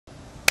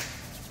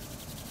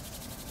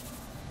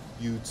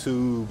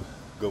YouTube?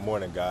 Good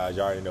morning, guys.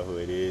 You already know who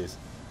it is.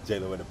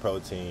 Jalen with the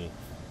protein,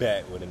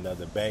 back with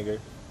another banger.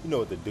 You know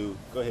what to do.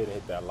 Go ahead and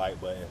hit that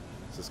like button.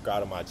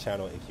 Subscribe to my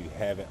channel if you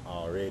haven't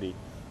already.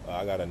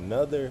 I got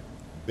another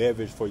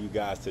beverage for you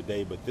guys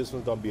today, but this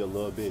one's gonna be a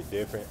little bit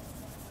different.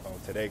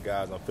 Today,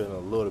 guys, I'm feeling a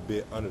little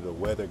bit under the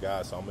weather,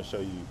 guys, so I'm gonna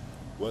show you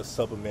what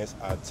supplements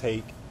I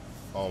take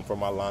from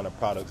my line of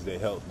products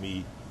that help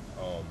me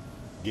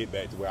get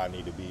back to where I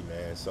need to be,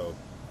 man. So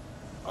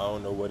I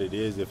don't know what it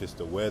is, if it's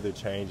the weather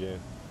changing,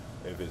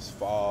 if it's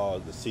fall,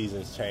 the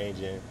season's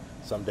changing.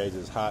 Some days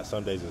it's hot,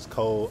 some days it's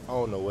cold. I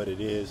don't know what it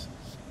is,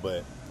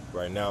 but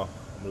right now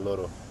I'm a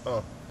little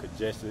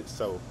congested,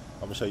 so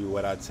I'm gonna show you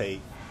what I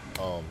take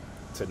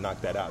to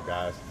knock that out,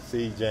 guys.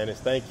 See,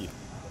 Janice, thank you.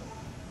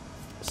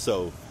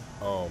 So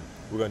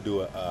we're gonna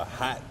do a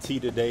hot tea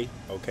today.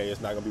 Okay, it's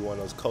not gonna be one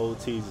of those cold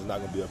teas. It's not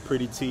gonna be a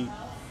pretty tea,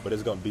 but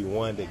it's gonna be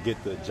one that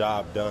get the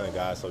job done,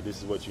 guys. So this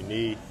is what you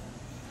need.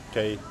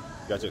 Okay,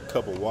 got your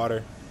cup of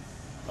water.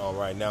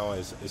 Right now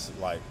it's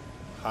like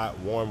hot,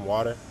 warm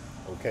water.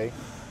 Okay.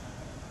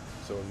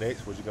 So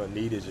next, what you're gonna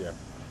need is your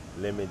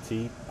lemon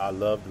tea. I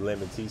love the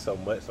lemon tea so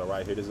much. So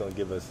right here, this is gonna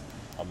give us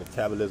a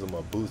metabolism,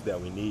 a boost that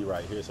we need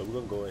right here. So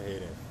we're gonna go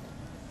ahead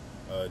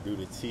and do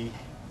the tea.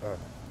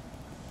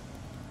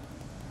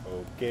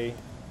 Okay,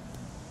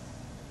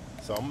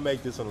 so I'm gonna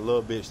make this one a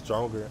little bit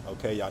stronger.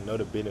 Okay, y'all know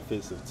the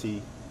benefits of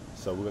tea,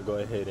 so we're gonna go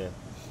ahead and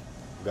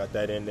got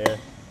that in there.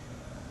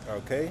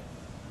 Okay,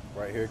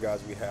 right here,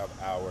 guys, we have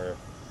our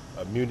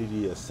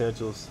immunity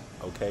essentials.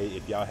 Okay,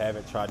 if y'all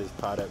haven't tried this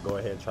product, go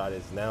ahead and try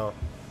this now.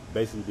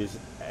 Basically, this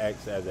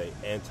acts as an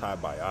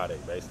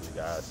antibiotic, basically,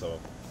 guys. So,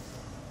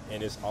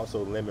 and it's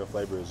also lemon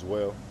flavor as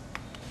well.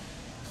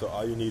 So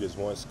all you need is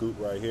one scoop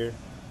right here.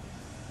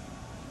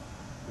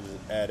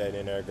 Just add that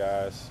in there,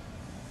 guys.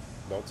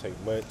 Don't take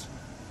much.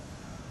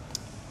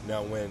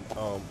 Now, when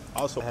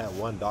also had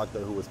one doctor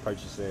who was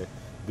purchasing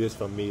this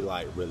from me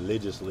like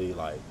religiously,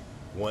 like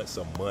once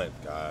a month,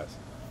 guys.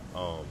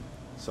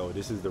 So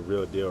this is the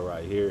real deal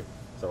right here.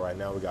 So right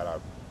now we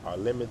got our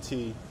lemon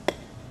tea,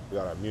 we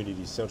got our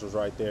immunity essentials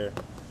right there.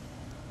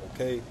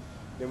 Okay,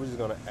 then we're just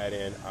gonna add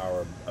in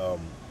our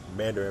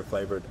mandarin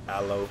flavored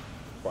aloe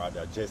for our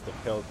digestive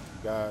health,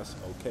 guys.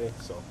 Okay,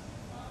 so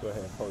go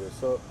ahead and pull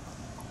this up.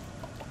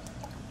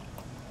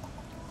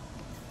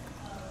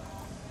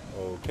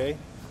 Okay,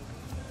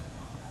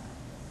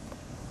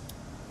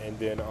 and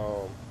then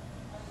I'm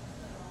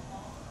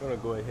gonna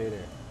go ahead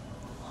and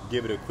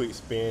give it a quick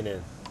spin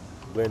and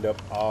blend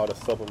up all the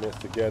supplements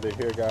together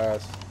here,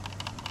 guys.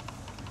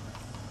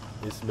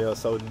 It smells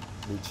so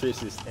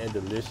nutritious and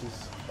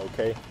delicious.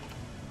 Okay,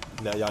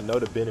 now y'all know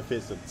the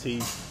benefits of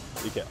tea.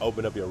 It can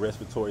open up your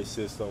respiratory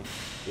system,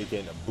 it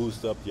can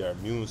boost up your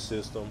immune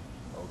system.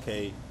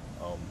 Okay,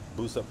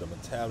 boost up the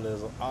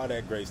metabolism, all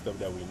that great stuff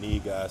that we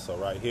need, guys. So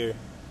right here,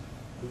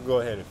 we can go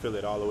ahead and fill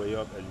it all the way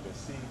up. As you can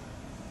see,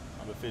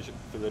 I'm gonna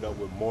fill it up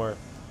with more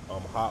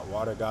hot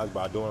water, guys, but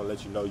I do want to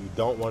let you know you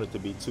don't want it to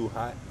be too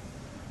hot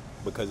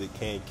because it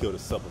can kill the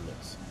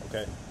supplements.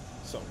 Okay,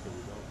 so here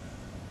we go.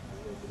 A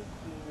little bit of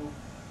cool,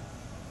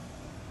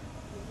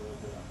 a little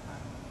bit of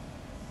hot.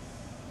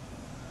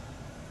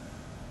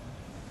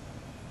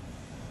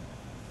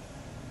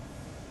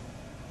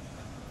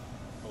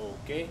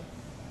 Okay,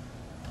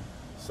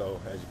 so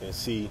as you can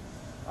see,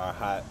 our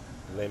hot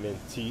lemon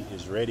tea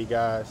is ready,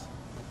 guys.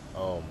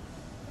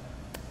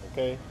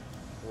 Okay,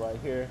 right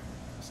here,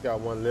 it's got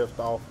one lift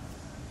off.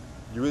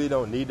 You really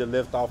don't need the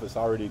lift off, it's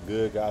already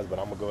good, guys, but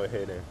I'm gonna go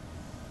ahead and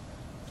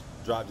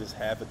drop just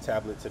half a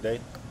tablet today,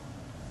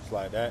 just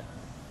like that.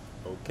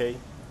 Okay,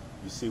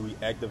 you see we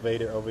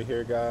activated over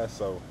here, guys.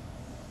 So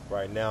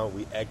right now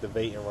we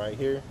activating right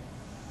here.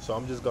 So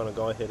I'm just gonna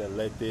go ahead and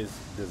let this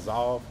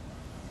dissolve.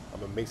 I'm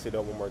gonna mix it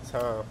up one more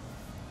time,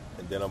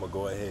 and then I'm gonna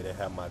go ahead and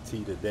have my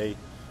tea today.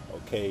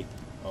 Okay,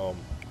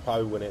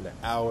 probably within an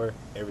hour,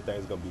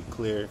 everything's gonna be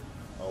clear.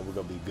 We're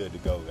gonna be good to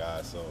go,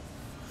 guys. So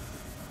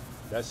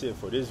that's it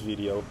for this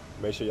video.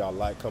 Make sure y'all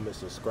like, comment,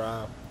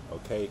 subscribe.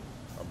 Okay,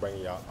 I'm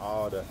bringing y'all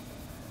all the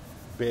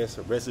best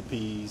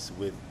recipes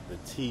with the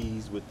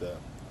teas, with the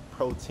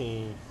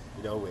protein,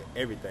 you know, with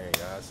everything,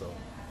 guys. So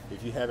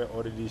if you haven't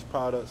ordered these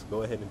products,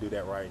 go ahead and do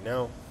that right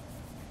now.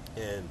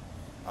 And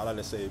I like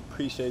to say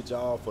appreciate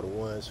y'all for the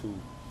ones who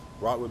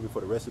rock with me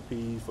for the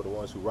recipes, for the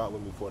ones who rock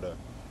with me for the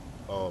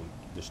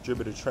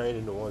distributor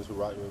training, the ones who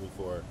rock with me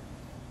for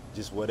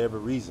just whatever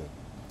reason,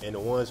 and the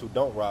ones who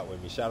don't rock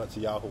with me. Shout out to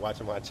y'all who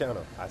watching my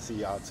channel. I see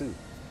y'all too.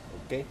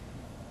 Okay,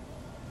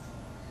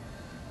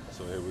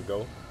 so here we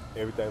go.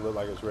 Everything looks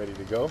like it's ready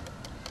to go.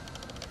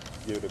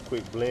 Give it a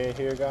quick blend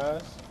here,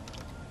 guys,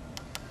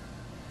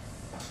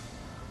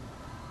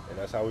 and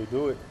that's how we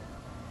do it.